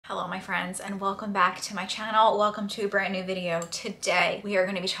Hello my friends and welcome back to my channel. Welcome to a brand new video. Today we are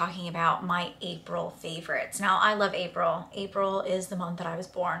going to be talking about my April favorites. Now I love April. April is the month that I was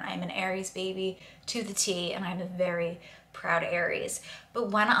born. I am an Aries baby to the T and I'm a very proud Aries. But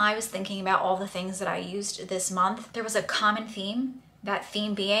when I was thinking about all the things that I used this month, there was a common theme, that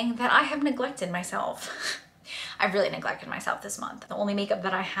theme being that I have neglected myself. I've really neglected myself this month. The only makeup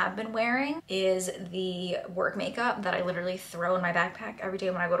that I have been wearing is the work makeup that I literally throw in my backpack every day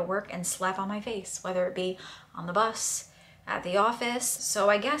when I go to work and slap on my face, whether it be on the bus, at the office. So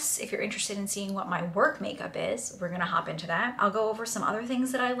I guess if you're interested in seeing what my work makeup is, we're gonna hop into that. I'll go over some other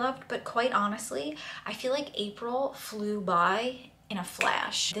things that I loved, but quite honestly, I feel like April flew by in a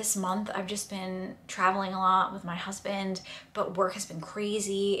flash. This month I've just been traveling a lot with my husband, but work has been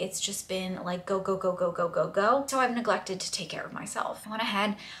crazy. It's just been like go, go, go, go, go, go, go. So I've neglected to take care of myself. I went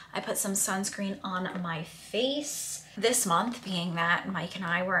ahead, I put some sunscreen on my face. This month, being that Mike and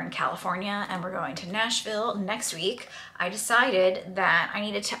I were in California and we're going to Nashville next week, I decided that I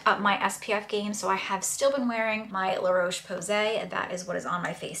needed to up my SPF game, so I have still been wearing my Roche Posay. That is what is on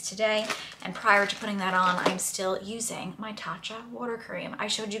my face today. And prior to putting that on, I'm still using my Tatcha water cream. I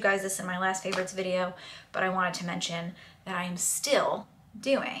showed you guys this in my last favorites video, but I wanted to mention that I am still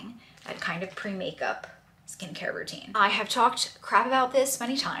doing that kind of pre-makeup skincare routine. I have talked crap about this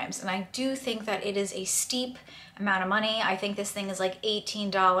many times, and I do think that it is a steep amount of money. I think this thing is like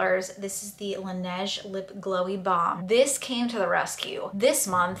 $18. This is the Laneige Lip Glowy Balm. This came to the rescue. This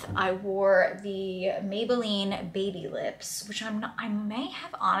month I wore the Maybelline Baby Lips, which I may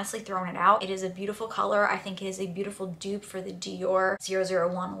have honestly thrown it out. It is a beautiful color. I think it is a beautiful dupe for the Dior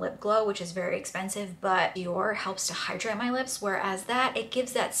 001 Lip Glow, which is very expensive, but Dior helps to hydrate my lips, whereas that, it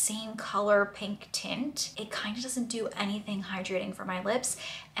gives that same color pink tint. It kind of doesn't do anything hydrating for my lips.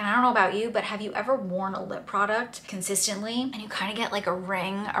 And I don't know about you, but have you ever worn a lip product consistently and you kind of get like a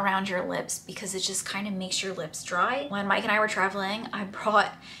ring around your lips because it just kind of makes your lips dry? When Mike and I were traveling, I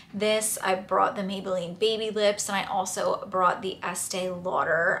brought this, I brought the Maybelline Baby Lips, and I also brought the Estee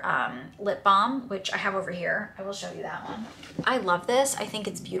Lauder lip balm, which I have over here. I will show you that one. I love this. I think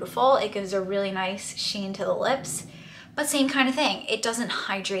it's beautiful. It gives a really nice sheen to the lips. But same kind of thing, it doesn't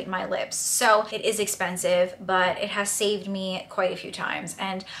hydrate my lips. So it is expensive, but it has saved me quite a few times.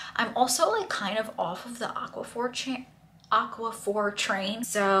 And I'm also like kind of off of the Aquaphor train.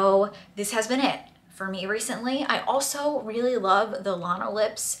 So this has been it for me recently. I also really love the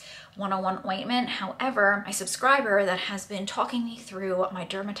Lanolips 101 ointment. However, my subscriber that has been talking me through my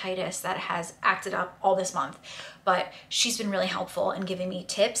dermatitis that has acted up all this month, but she's been really helpful in giving me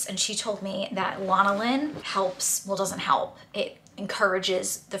tips, and she told me that lanolin helps, well, doesn't help. It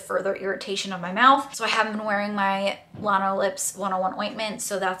encourages the further irritation of my mouth. So I haven't been wearing my Lanolips 101 ointment,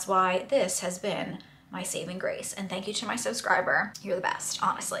 so that's why this has been my saving grace. And thank you to my subscriber. You're the best,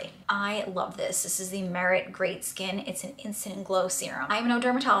 honestly. I love this. This is the Merit Great Skin. It's an instant glow serum. I am no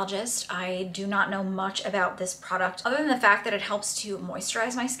dermatologist. I do not know much about this product other than the fact that it helps to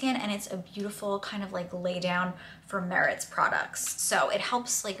moisturize my skin, and it's a beautiful kind of like lay down for Merit's products. So it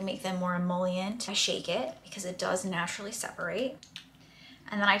helps like make them more emollient. I shake it because it does naturally separate.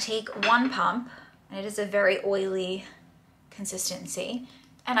 And then I take one pump, and it is a very oily consistency.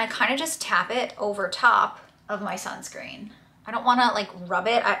 And I kind of just tap it over top of my sunscreen. I don't want to like rub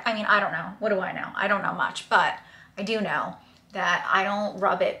it. I mean, I don't know. What do I know? I don't know much, but I do know that I don't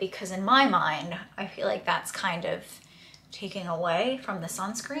rub it because in my mind, I feel like that's kind of taking away from the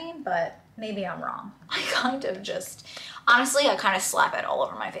sunscreen, but maybe I'm wrong. I kind of just, honestly, I kind of slap it all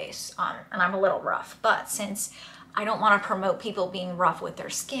over my face, and I'm a little rough, but since I don't want to promote people being rough with their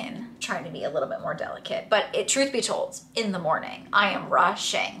skin, I'm trying to be a little bit more delicate. But truth be told, in the morning, I am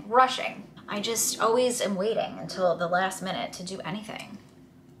rushing. I just always am waiting until the last minute to do anything.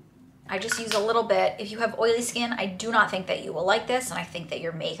 I just use a little bit. If you have oily skin, I do not think that you will like this, and I think that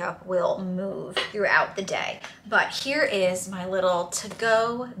your makeup will move throughout the day. But here is my little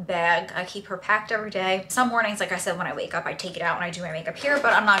to-go bag. I keep her packed every day. Some mornings, like I said, when I wake up, I take it out and I do my makeup here,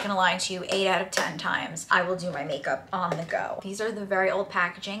 but I'm not gonna lie to you, 8 out of 10 times, I will do my makeup on the go. These are the very old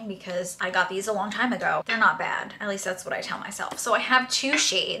packaging because I got these a long time ago. They're not bad, at least that's what I tell myself. So I have two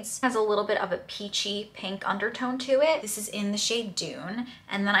shades. It has a little bit of a peachy pink undertone to it. This is in the shade Dune,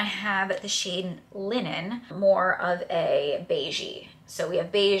 and then I have the shade Linen, more of a beigey. So we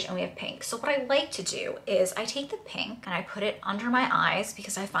have beige and we have pink. So what I like to do is I take the pink and I put it under my eyes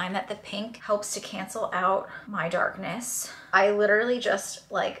because I find that the pink helps to cancel out my darkness. I literally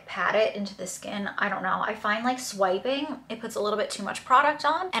just like pat it into the skin. I don't know. I find like swiping, it puts a little bit too much product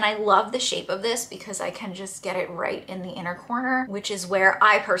on. And I love the shape of this because I can just get it right in the inner corner, which is where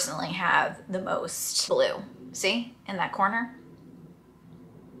I personally have the most blue. See, in that corner?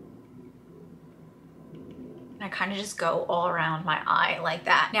 And I kind of just go all around my eye like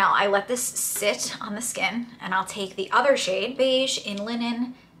that. Now I let this sit on the skin, and I'll take the other shade, beige in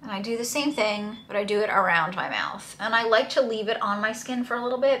linen, and I do the same thing, but I do it around my mouth. And I like to leave it on my skin for a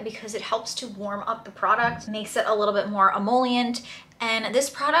little bit because it helps to warm up the product, makes it a little bit more emollient. And this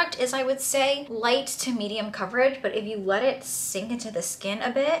product is, I would say, light to medium coverage, but if you let it sink into the skin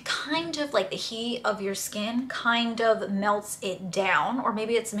a bit, kind of like the heat of your skin kind of melts it down, or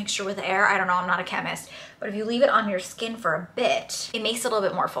maybe it's a mixture with air. I don't know, I'm not a chemist. But if you leave it on your skin for a bit, it makes it a little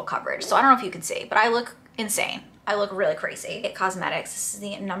bit more full coverage. So I don't know if you can see, but I look insane. I look really crazy. It Cosmetics, this is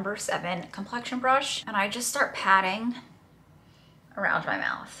the number 7 complexion brush, and I just start patting around my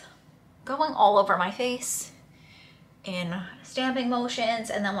mouth, going all over my face in stamping motions.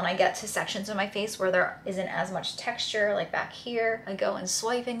 And then when I get to sections of my face where there isn't as much texture, like back here, I go in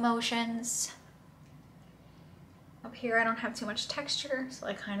swiping motions. Up here I don't have too much texture, so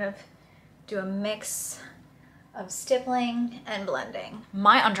I kind of do a mix of stippling and blending.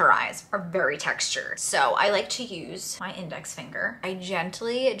 My under eyes are very textured, so I like to use my index finger. I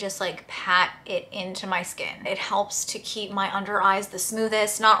gently just like pat it into my skin. It helps to keep my under eyes the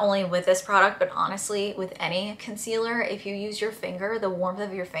smoothest, not only with this product, but honestly with any concealer. If you use your finger, the warmth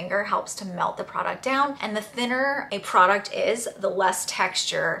of your finger helps to melt the product down, and the thinner a product is, the less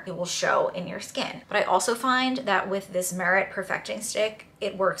texture it will show in your skin. But I also find that with this Merit Perfecting Stick,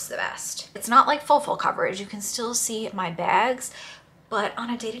 it works the best. It's not like full coverage. You can still see my bags, but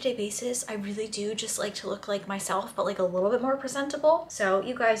on a day-to-day basis, I really do just like to look like myself, but like a little bit more presentable. So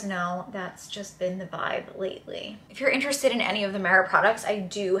you guys know that's just been the vibe lately. If you're interested in any of the Merit products, I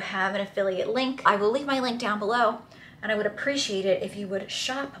do have an affiliate link. I will leave my link down below. And I would appreciate it if you would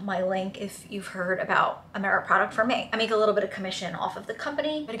shop my link if you've heard about a Merit product from me. I make a little bit of commission off of the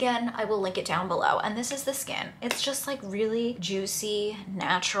company, but again, I will link it down below. And this is the skin. It's just like really juicy,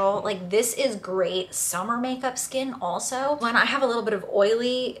 natural. Like this is great summer makeup skin also. When I have a little bit of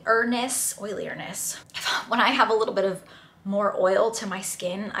oilierness, when I have a little bit of more oil to my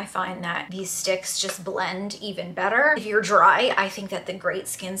skin, I find that these sticks just blend even better. If you're dry, I think that the Great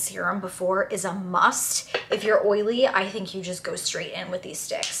Skin Serum before is a must. If you're oily, I think you just go straight in with these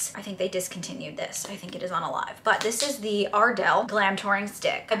sticks. I think they discontinued this. I think it is unalive. But this is the Ardell Glamtouring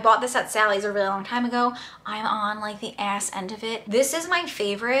stick. I bought this at Sally's a really long time ago. I'm on like the ass end of it. This is my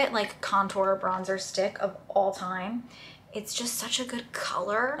favorite like contour bronzer stick of all time. It's just such a good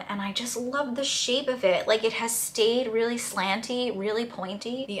color, and I just love the shape of it. Like it has stayed really slanty, really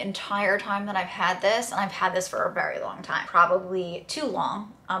pointy the entire time that I've had this, and I've had this for a very long time. Probably too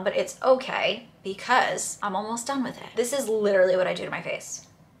long, but it's okay because I'm almost done with it. This is literally what I do to my face.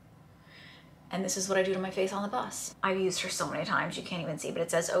 And this is what I do to my face on the bus. I've used her so many times, you can't even see, but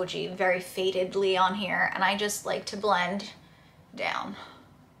it says OG very fadedly on here, and I just like to blend down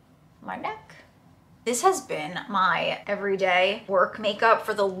my neck. This has been my everyday work makeup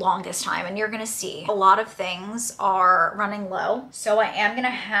for the longest time, and you're gonna see a lot of things are running low. So I am gonna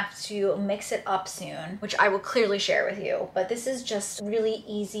have to mix it up soon, which I will clearly share with you. But this is just really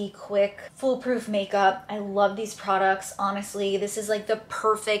easy, quick, foolproof makeup. I love these products, honestly. This is like the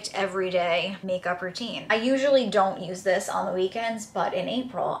perfect everyday makeup routine. I usually don't use this on the weekends, but in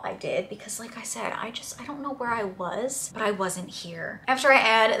April I did because like I said, I don't know where I was, but I wasn't here. After I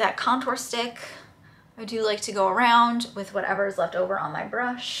add that contour stick, I do like to go around with whatever's left over on my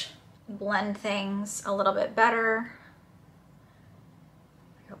brush, blend things a little bit better.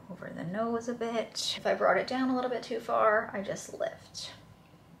 Go over the nose a bit. If I brought it down a little bit too far, I just lift.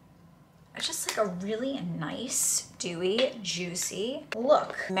 It's just like a really nice, dewy, juicy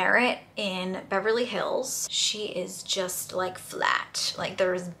look. Merit in Beverly Hills, she is just like flat. Like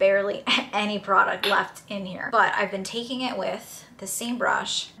there's barely any product left in here. But I've been taking it with the same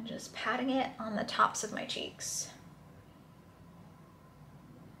brush and just patting it on the tops of my cheeks.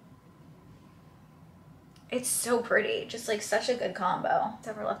 It's so pretty, just like such a good combo.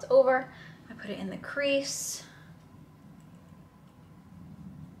 Whatever left over, I put it in the crease.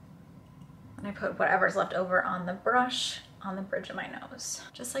 And I put whatever's left over on the brush on the bridge of my nose,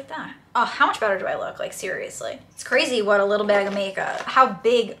 just like that. Oh, how much better do I look? Like seriously. It's crazy what a little bag of makeup, how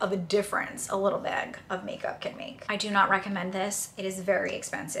big of a difference a little bag of makeup can make. I do not recommend this. It is very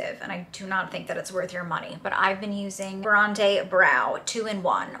expensive and I do not think that it's worth your money, but I've been using GrandeBROW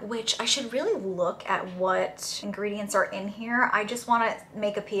 2-in-1, which I should really look at what ingredients are in here. I just want to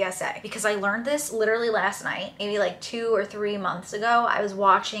make a PSA because I learned this literally last night, maybe like 2 or 3 months ago. I was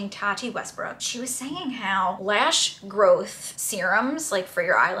watching Tatcha Westbrook. She was saying how lash growth serums, like for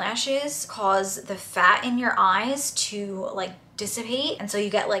your eyelashes, cause the fat in your eyes to like dissipate, and so you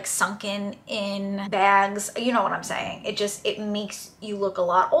get like sunken in bags. You know what I'm saying? It makes you look a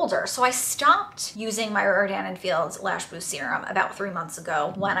lot older. So I stopped using my Rodan & Fields Lash Boost Serum about 3 months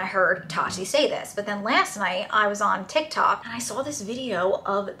ago when I heard Tati say this. But then last night I was on TikTok and I saw this video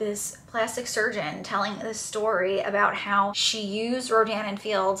of this plastic surgeon telling this story about how she used Rodan &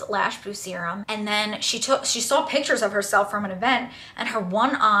 Fields Lash Boost Serum, and then she saw pictures of herself from an event and her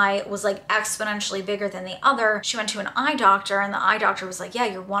one eye was like exponentially bigger than the other. She went to an eye doctor and the eye doctor was like, yeah,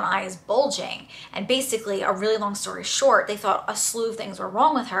 your one eye is bulging. And basically, a really long story short, they thought a slew of things were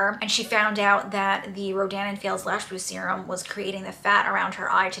wrong with her, and she found out that the Rodan & Fields Lash Boost Serum was creating the fat around her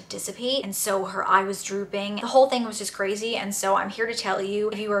eye to dissipate, and so her eye was drooping. The whole thing was just crazy, and so I'm here to tell you,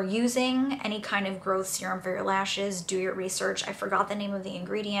 if you are using any kind of growth serum for your lashes, do your research. I forgot the name of the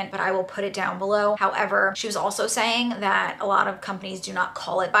ingredient, but I will put it down below. However, she was also saying that a lot of companies do not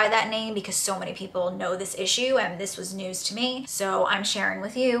call it by that name because so many people know this issue, and this was news to me. So I'm sharing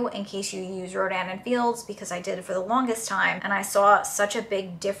with you in case you use Rodan & Fields, because I did it for the longest time and I saw such a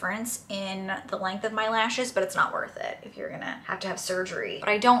big difference in the length of my lashes, but it's not worth it if you're gonna have to have surgery. But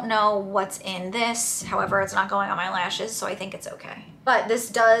I don't know what's in this. However, it's not going on my lashes, so I think it's okay. But this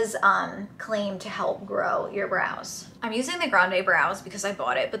does claim to help grow your brows. I'm using the GrandeBROWs because I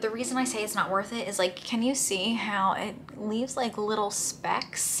bought it, but the reason I say it's not worth it is like, can you see how it leaves like little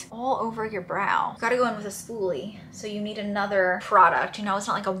specks all over your brow? You gotta go in with a spoolie, so you need another product. You know, it's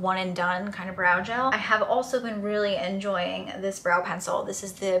not like a one and done kind of brow gel. I have also been really enjoying this brow pencil. This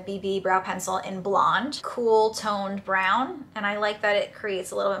is the Bebe brow pencil in blonde, cool toned brown, and I like that it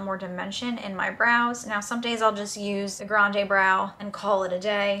creates a little bit more dimension in my brows. Now, some days I'll just use the GrandeBROW and call it a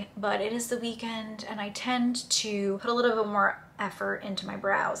day, but it is the weekend and I tend to put a little bit more effort into my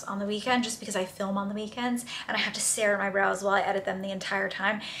brows on the weekend just because I film on the weekends and I have to stare at my brows while I edit them the entire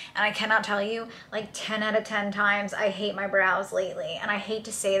time. And I cannot tell you, like 10 out of 10 times I hate my brows lately. And I hate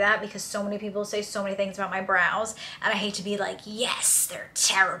to say that because so many people say so many things about my brows and I hate to be like, yes, they're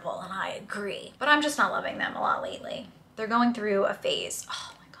terrible and I agree. But I'm just not loving them a lot lately. They're going through a phase.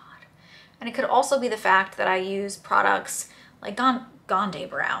 Oh my God. And it could also be the fact that I use products like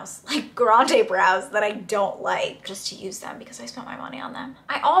GrandeBROWs that I don't like just to use them because I spent my money on them.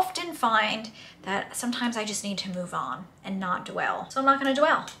 I often find that sometimes I just need to move on and not dwell. So I'm not gonna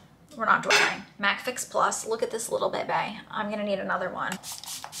dwell. We're not dwelling. MAC Fix Plus, look at this little Bebe. I'm gonna need another one.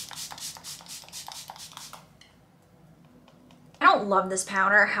 I don't love this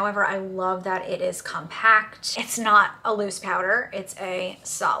powder, however, I love that it is compact. It's not a loose powder, it's a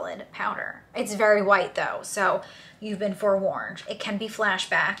solid powder. It's very white though, so you've been forewarned. It can be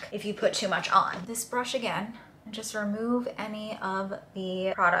flashback if you put too much on. This brush again, and just remove any of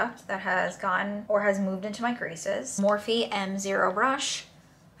the product that has gone or has moved into my creases. Morphe M0 brush.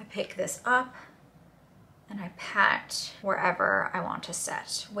 I pick this up and I pat wherever I want to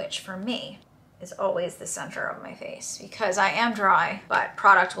set, which for me is always the center of my face because I am dry, but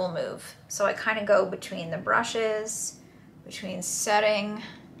product will move. So I kind of go between the brushes, between setting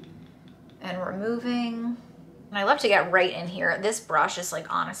and removing. And I love to get right in here. This brush is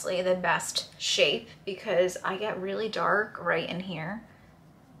like honestly the best shape because I get really dark right in here,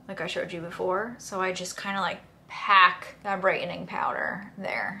 like I showed you before. So I just kind of like pack that brightening powder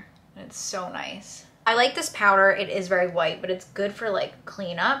there. And it's so nice. I like this powder. It is very white, but it's good for like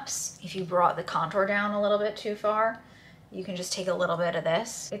cleanups. If you brought the contour down a little bit too far, you can just take a little bit of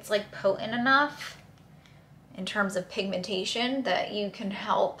this. It's like potent enough in terms of pigmentation that you can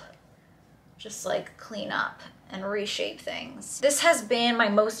help just like clean up and reshape things. This has been my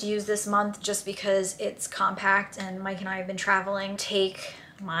most used this month just because it's compact and Mike and I have been traveling. Take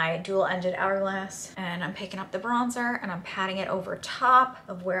my dual-ended hourglass and I'm picking up the bronzer and I'm patting it over top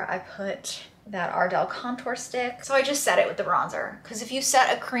of where I put that Ardell contour stick. So I just set it with the bronzer because if you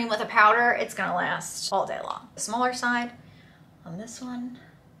set a cream with a powder, it's gonna last all day long. The smaller side on this one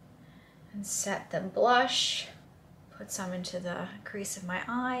and set the blush. Put some into the crease of my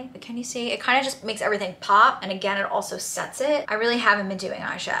eye. But can you see? It kind of just makes everything pop. And again, it also sets it. I really haven't been doing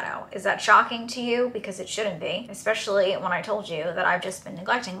eyeshadow. Is that shocking to you? Because it shouldn't be, especially when I told you that I've just been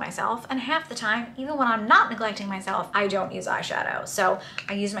neglecting myself. And half the time, even when I'm not neglecting myself, I don't use eyeshadow. So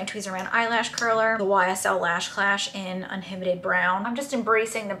I use my Tweezerman eyelash curler, the YSL Lash Clash in Uninhibited Brown. I'm just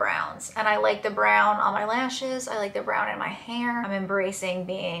embracing the browns. And I like the brown on my lashes. I like the brown in my hair. I'm embracing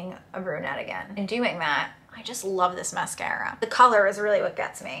being a brunette again. In doing that, I just love this mascara. The color is really what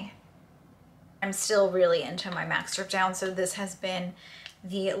gets me. I'm still really into my MAC Strip Down, so this has been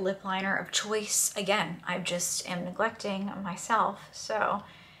the lip liner of choice. Again, I just am neglecting myself. So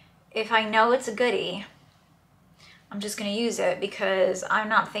if I know it's a goodie, I'm just gonna use it because I'm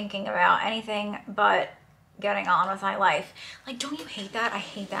not thinking about anything but getting on with my life. Like, don't you hate that? I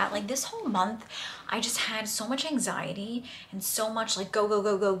hate that. Like, this whole month, I just had so much anxiety and so much like go, go,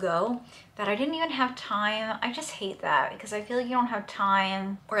 go, go, go, that I didn't even have time. I just hate that because I feel like you don't have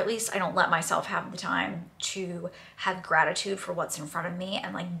time, or at least I don't let myself have the time to have gratitude for what's in front of me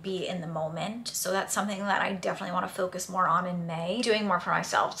and like be in the moment. So that's something that I definitely want to focus more on in May, doing more for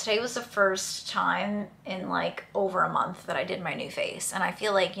myself. Today was the first time in like over a month that I did my new face. And I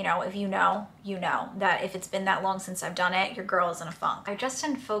feel like, you know, if you know that if it's been that long since I've done it, your girl is in a funk. I just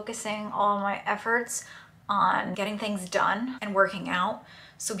am focusing all my efforts on getting things done and working out.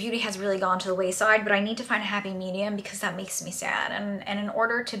 So beauty has really gone to the wayside, but I need to find a happy medium because that makes me sad. And in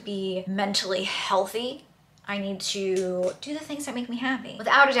order to be mentally healthy, I need to do the things that make me happy.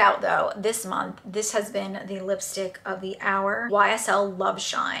 Without a doubt though, this month, this has been the lipstick of the hour. YSL Love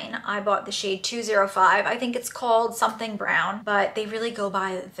Shine. I bought the shade 205. I think it's called something brown, but they really go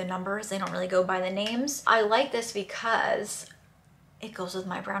by the numbers. They don't really go by the names. I like this because it goes with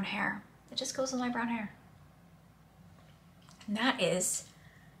my brown hair. It just goes with my brown hair. And that is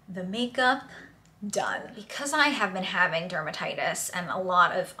the makeup done. Because I have been having dermatitis and a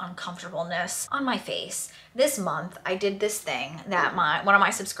lot of uncomfortableness on my face, this month I did this thing that one of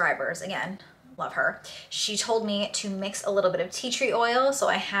my subscribers, again, love her, she told me to mix a little bit of tea tree oil. So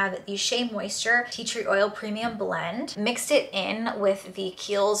I have the Shea Moisture Tea Tree Oil Premium Blend, mixed it in with the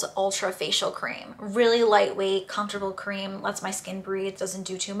Kiehl's Ultra Facial Cream. Really lightweight, comfortable cream, lets my skin breathe, doesn't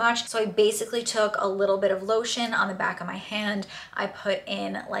do too much. So I basically took a little bit of lotion on the back of my hand. I put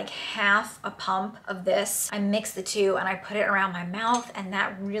in like half a pump of this. I mixed the two and I put it around my mouth, and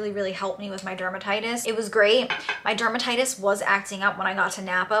that really, really helped me with my dermatitis. It was great. My dermatitis was acting up when I got to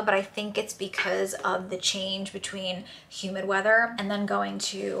Napa, but I think it's because of the change between humid weather and then going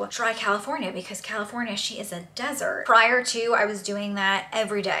to dry California, because California, she is a desert. Prior to, I was doing that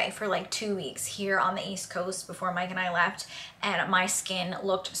every day for like 2 weeks here on the East Coast before Mike and I left, and my skin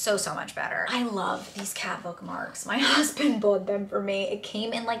looked so much better. I love these cat bookmarks. My husband bought them for me. It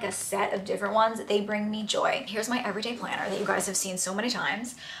came in like a set of different ones. They bring me joy. Here's my everyday planner that you guys have seen so many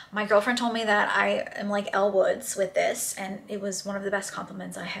times. My girlfriend told me that I am like Elle Woods with this, and it was one of the best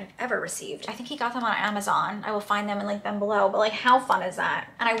compliments I have ever received. I think he got them on Amazon. I will find them and link them below, but like, how fun is that?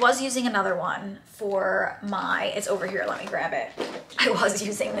 And I was using another one for it's over here, let me grab it. I was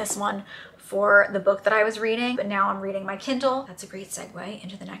using this one for the book that I was reading, but now I'm reading my Kindle. That's a great segue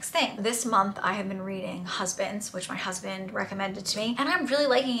into the next thing. This month I have been reading Husbands, which my husband recommended to me, and I'm really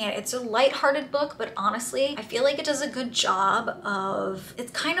liking it. It's a lighthearted book, but honestly, I feel like it does a good job of,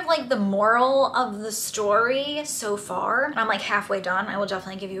 it's kind of like the moral of the story so far. And I'm like halfway done. I will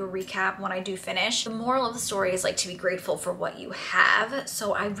definitely give you a recap when I do finish. The moral of the story is like to be grateful for what you have.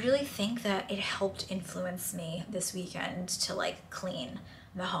 So I really think that it helped influence me this weekend to like clean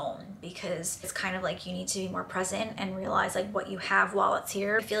the home, because it's kind of like you need to be more present and realize like what you have while it's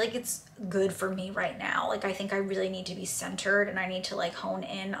here. I feel like it's good for me right now. Like, I think I really need to be centered and I need to like hone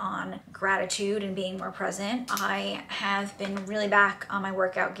in on gratitude and being more present. I have been really back on my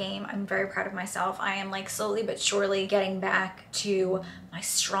workout game. I'm very proud of myself. I am like slowly but surely getting back to my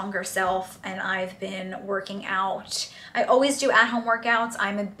stronger self, and I've been working out. I always do at-home workouts.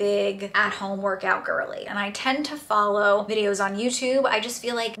 I'm a big at-home workout girly, and I tend to follow videos on YouTube. I just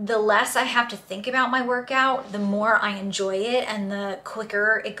feel like the less I have to think about my workout, the more I enjoy it and the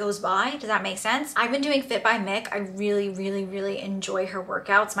quicker it goes by. Does that make sense? I've been doing Fit by Mick. I really enjoy her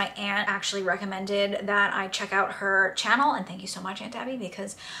workouts. My aunt actually recommended that I check out her channel, and thank you so much, Aunt Debbie,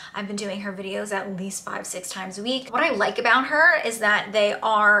 because I've been doing her videos at least 5-6 times a week. What I like about her is that they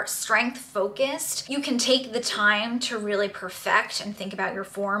are strength focused. You can take the time to really perfect and think about your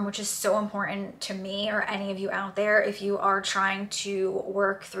form, which is so important to me or any of you out there. If you are trying to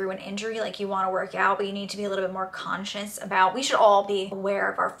work through an injury, like you want to work out, but you need to be a little bit more conscious about, we should all be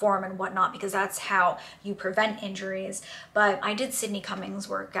aware of our form and whatnot, because that's how you prevent injuries. But I did Sydney Cummings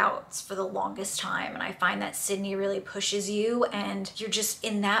workouts for the longest time, and I find that Sydney really pushes you and you're just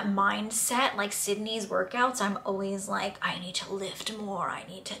in that mindset. Like Sydney's workouts, I'm always like, I need to lift more, I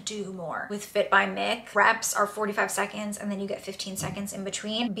need to do more. With Fit by Mick, reps are 45 seconds and then you get 15 seconds in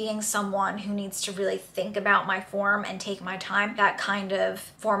between. Being someone who needs to really think about my form and take my time, that kind of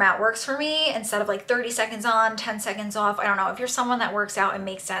format works for me, instead of like 30 seconds on, 10 seconds off. I don't know, if you're someone that works out, it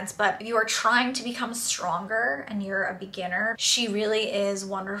makes sense, but but if you are trying to become stronger and you're a beginner, she really is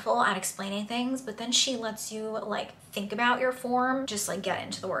wonderful at explaining things, but then she lets you like think about your form, just like get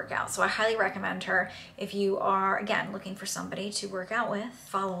into the workout. So I highly recommend her if you are, again, looking for somebody to work out with.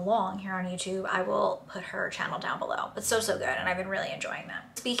 Follow along here on YouTube. I will put her channel down below. But so good, and I've been really enjoying them.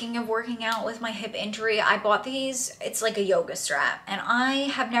 Speaking of working out with my hip injury, I bought these. It's like a yoga strap, and I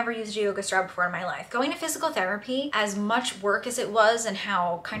have never used a yoga strap before in my life. Going to physical therapy, as much work as it was and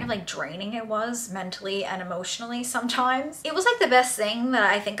how kind of like draining it was mentally and emotionally sometimes, it was like the best thing that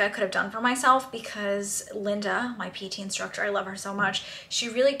I think I could have done for myself, because Linda, my PT instructor, I love her so much, she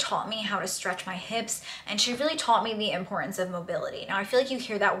really taught me how to stretch my hips, and she really taught me the importance of mobility. Now I feel like you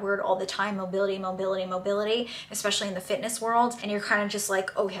hear that word all the time, mobility, mobility, mobility, especially in the fitness world, and you're kind of just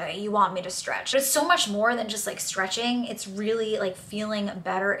like, okay, you want me to stretch. But it's so much more than just like stretching. It's really like feeling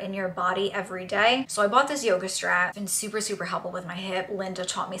better in your body every day. So I bought this yoga strap. It's been super helpful with my hip. Linda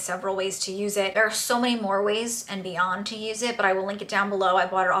taught me several ways to use it. There are so many more ways and beyond to use it, but I will link it down below. I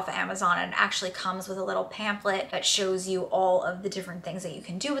bought it off of Amazon, and it actually comes with a little pamphlet that shows you all of the different things that you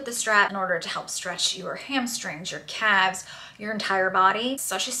can do with the strap in order to help stretch your hamstrings, your calves, your entire body.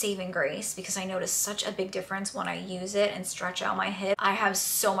 Such a saving grace, because I noticed such a big difference when I use it and stretch out my hip. I have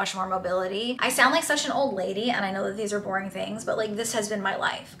so much more mobility. I sound like such an old lady, and I know that these are boring things, but like this has been my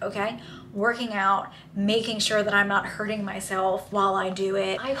life, okay? Working out, making sure that I'm not hurting myself while I do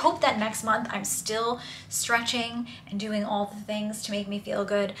it. I hope that next month I'm still stretching and doing all the things to make me feel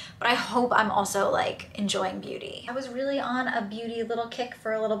good, but I hope I'm also like enjoying beauty. I was really on a beauty little kick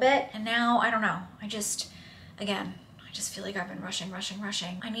for a little bit, and now I don't know. I just feel like I've been rushing.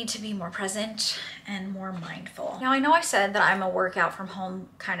 I need to be more present and more mindful. Now I know I said that I'm a workout from home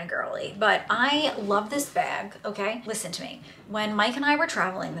kind of girly, but I love this bag, okay? Listen to me. When Mike and I were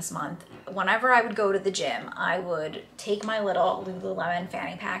traveling this month, whenever I would go to the gym, I would take my little Lululemon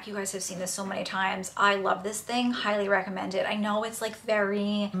fanny pack. You guys have seen this so many times. I love this thing, highly recommend it. I know it's like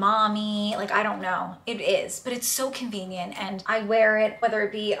very mommy, like I don't know. It is, but it's so convenient, and I wear it whether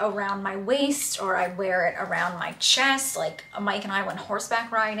it be around my waist or I wear it around my chest. Like Mike and I went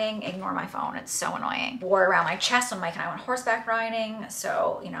horseback riding. Ignore my phone, it's so annoying. Wore it around my chest when Mike and I went horseback riding,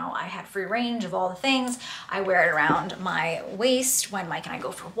 so you know I had free range of all the things. I wear it around my waist when Mike and I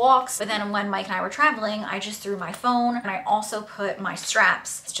go for walks, but then when Mike and I were traveling, I just threw my phone, and I also put my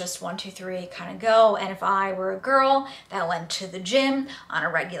straps. It's just 1, 2, 3 kind of go. And if I were a girl that went to the gym on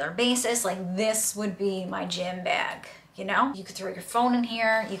a regular basis, like this would be my gym bag. You know, you could throw your phone in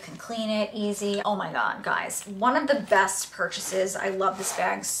here, you can clean it easy. Oh my God, guys, one of the best purchases. I love this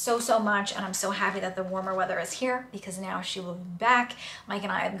bag so much, and I'm so happy that the warmer weather is here, because now she will be back. Mike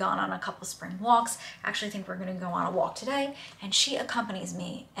and I have gone on a couple spring walks. Actually, I think we're gonna go on a walk today, and she accompanies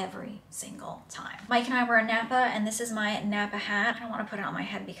me every single time. Mike and I were in Napa, and this is my Napa hat. I don't want to put it on my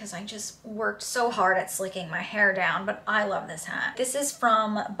head because I just worked so hard at slicking my hair down, but I love this hat. This is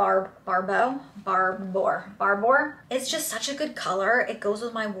from Barbor. It's just such a good color. It goes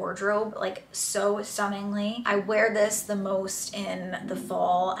with my wardrobe like so stunningly. I wear this the most in the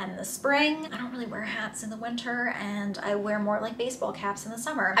fall and the spring. I don't really wear hats in the winter, and I wear more like baseball caps in the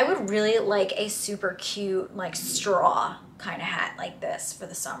summer. I would really like a super cute like straw kind of hat like this for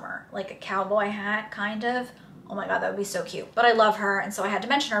the summer, like a cowboy hat kind of. Oh my God, that would be so cute. But I love her, and so I had to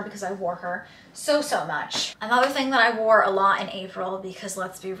mention her because I wore her so much. Another thing that I wore a lot in April, because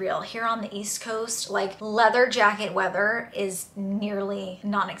let's be real, here on the East Coast, like leather jacket weather is nearly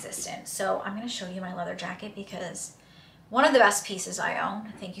non-existent. So I'm gonna show you my leather jacket, because one of the best pieces I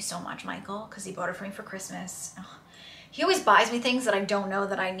own. Thank you so much, Michael, because he bought it for me for Christmas. Oh. He always buys me things that I don't know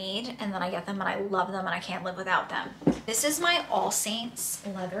that I need, and then I get them and I love them and I can't live without them. This is my All Saints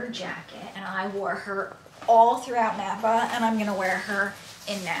leather jacket, and I wore her all throughout Napa, and I'm gonna wear her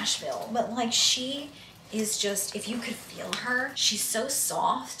in Nashville. But like, she is just, if you could feel her, she's so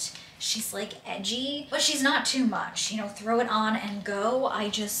soft. She's like edgy, but she's not too much. You know, throw it on and go.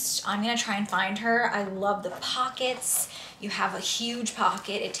 I'm gonna try and find her. I love the pockets. You have a huge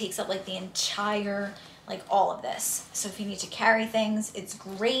pocket. It takes up like the entire, like all of this. So if you need to carry things, it's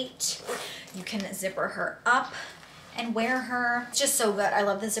great. You can zipper her up and wear her. It's just so good. I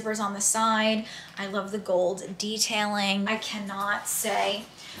love the zippers on the side. I love the gold detailing. I cannot say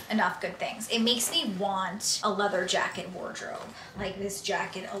enough good things. It makes me want a leather jacket wardrobe, like this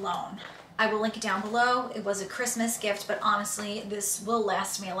jacket alone. I will link it down below. It was a Christmas gift, but honestly, this will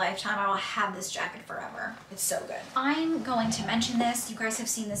last me a lifetime. I will have this jacket forever. It's so good. I'm going to mention this. You guys have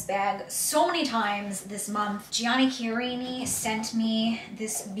seen this bag so many times this month. Gianni Chiarini sent me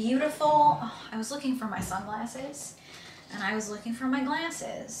this beautiful, I was looking for my sunglasses, and I was looking for my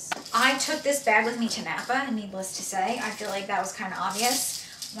glasses. I took this bag with me to Napa, needless to say. I feel like that was kind of obvious.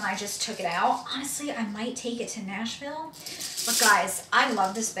 when I just took it out. Honestly, I might take it to Nashville. But guys, I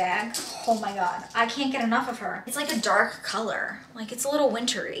love this bag. Oh my God, I can't get enough of her. It's like a dark color. Like it's a little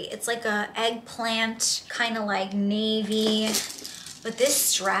wintry. It's like a eggplant, kind of like navy. But this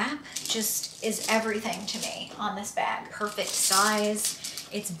strap just is everything to me on this bag. Perfect size.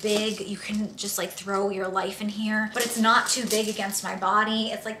 It's big. You can just like throw your life in here, but it's not too big against my body.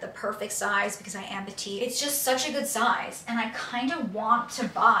 It's like the perfect size because I am petite. It's just such a good size. And I kind of want to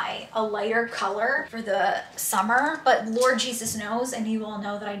buy a lighter color for the summer, but Lord Jesus knows, and you all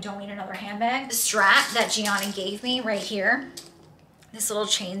know that I don't need another handbag. The strap that Gianni gave me right here, this little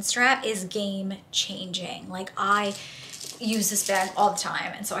chain strap, is game changing. Like I use this bag all the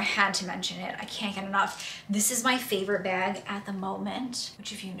time, and so I had to mention it. I can't get enough. This is my favorite bag at the moment,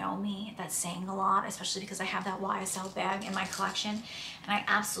 which if you know me, that's saying a lot, especially because I have that YSL bag in my collection and I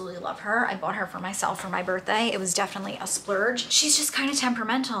absolutely love her. I bought her for myself for my birthday. It was definitely a splurge. She's just kind of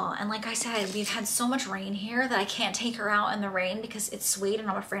temperamental, and like I said, we've had so much rain here that I can't take her out in the rain because it's sweet and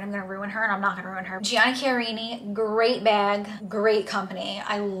I'm afraid I'm gonna ruin her, and I'm not gonna ruin her. Gianni Chiarini, great bag, great company.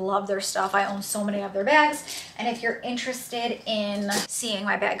 I love their stuff. I own so many of their bags, and if you're interested in seeing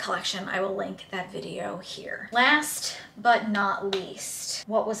my bag collection, I will link that video here. Last but not least,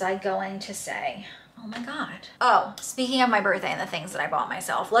 what was I going to say? Oh my God. Oh, speaking of my birthday and the things that I bought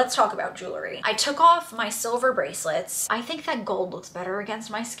myself, let's talk about jewelry. I took off my silver bracelets. I think that gold looks better against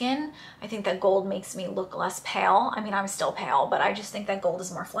my skin. I think that gold makes me look less pale. I mean, I'm still pale, but I just think that gold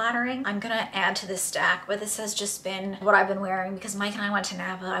is more flattering. I'm gonna add to this stack, but this has just been what I've been wearing because Mike and I went to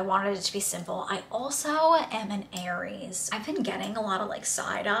Napa. I wanted it to be simple. I also am an Aries. I've been getting a lot of like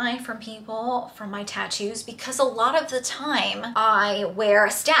side eye from people from my tattoos because a lot of the time I wear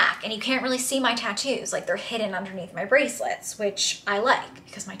a stack and you can't really see my tattoos. Like they're hidden underneath my bracelets, which I like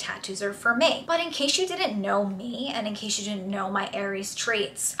because my tattoos are for me. But in case you didn't know me, and in case you didn't know my Aries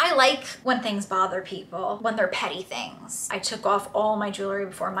traits, I like when things bother people, when they're petty things. I took off all my jewelry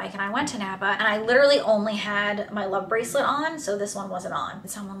before Mike and I went to Napa, and I literally only had my love bracelet on, so this one wasn't on. And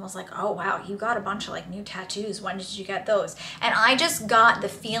someone was like, oh wow, you got a bunch of like new tattoos. When did you get those? And I just got the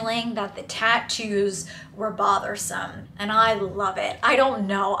feeling that the tattoos were bothersome, and I love it. I don't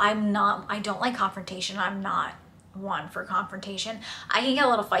know. I don't like confrontation. I'm not one for confrontation. I can get a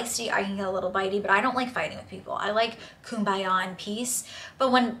little feisty, I can get a little bitey, but I don't like fighting with people. I like kumbaya and peace.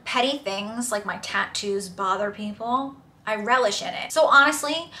 But when petty things like my tattoos bother people, I relish in it. So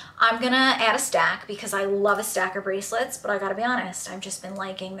honestly, I'm gonna add a stack because I love a stack of bracelets, but I gotta be honest, I've just been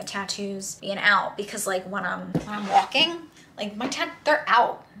liking the tattoos being out because like when I'm walking, like they're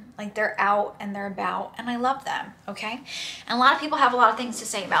out. Like they're out and they're about, and I love them, okay? And a lot of people have a lot of things to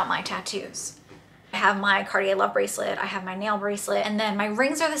say about my tattoos. I have my Cartier love bracelet, I have my nail bracelet, and then my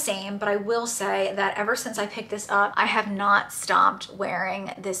rings are the same, but I will say that ever since I picked this up, I have not stopped wearing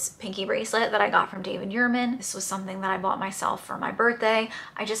this pinky bracelet that I got from David Yurman. This was something that I bought myself for my birthday.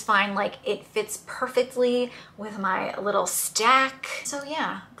 I just find like it fits perfectly with my little stack. So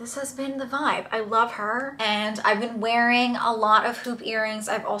yeah, this has been the vibe. I love her, and I've been wearing a lot of hoop earrings.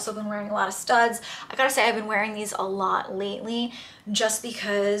 I've also been wearing a lot of studs. I gotta say, I've been wearing these a lot lately just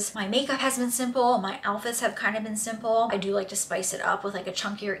because my makeup has been simple, my outfits have kind of been simple. I do like to spice it up with like a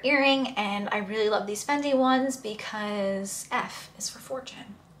chunkier earring, and I really love these Fendi ones because F is for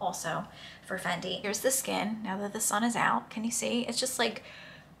fortune, also for Fendi. Here's the skin now that the sun is out. Can you see? It's just like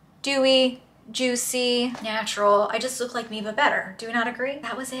dewy, juicy, natural. I just look like me, but better. Do you not agree?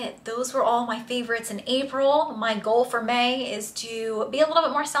 That was it. Those were all my favorites in April. My goal for May is to be a little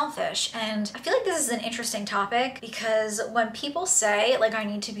bit more selfish. And I feel like this is an interesting topic because when people say like I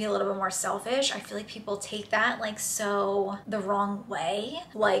need to be a little bit more selfish, I feel like people take that like so the wrong way.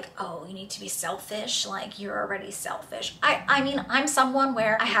 Like, oh, you need to be selfish, like you're already selfish. I mean, I'm someone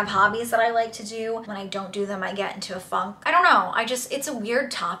where I have hobbies that I like to do. When I don't do them, I get into a funk. I don't know. It's a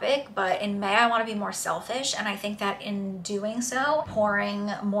weird topic, but in May I want to be more selfish, and I think that in doing so,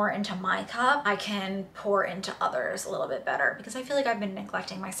 pouring more into my cup, I can pour into others a little bit better because I feel like I've been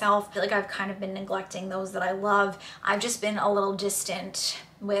neglecting myself. I feel like I've kind of been neglecting those that I love. I've just been a little distant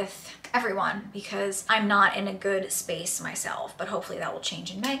with everyone because I'm not in a good space myself, but hopefully that will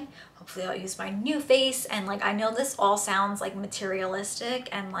change in May. Hopefully I'll use my new face, and like I know this all sounds like materialistic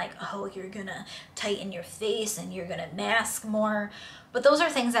and like, oh, you're gonna tighten your face and you're gonna mask more, but those are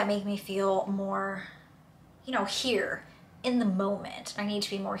things that make me feel more, you know, here in the moment. I need to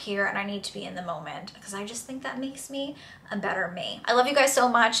be more here and I need to be in the moment because I just think that makes me a better me. I love you guys so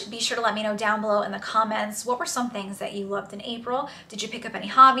much. Be sure to let me know down below in the comments, what were some things that you loved in April? Did you pick up any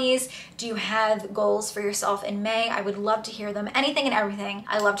hobbies? Do you have goals for yourself in May? I would love to hear them. Anything and everything.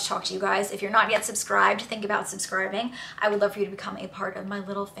 I love to talk to you guys. If you're not yet subscribed, think about subscribing. I would love for you to become a part of my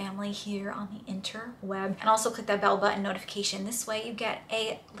little family here on the interweb. And also click that bell button notification. This way you get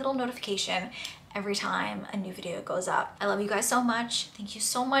a little notification every time a new video goes up. I love you guys so much. Thank you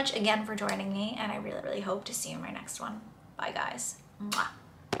so much again for joining me, and I really, really hope to see you in my next one. Bye guys. Mwah.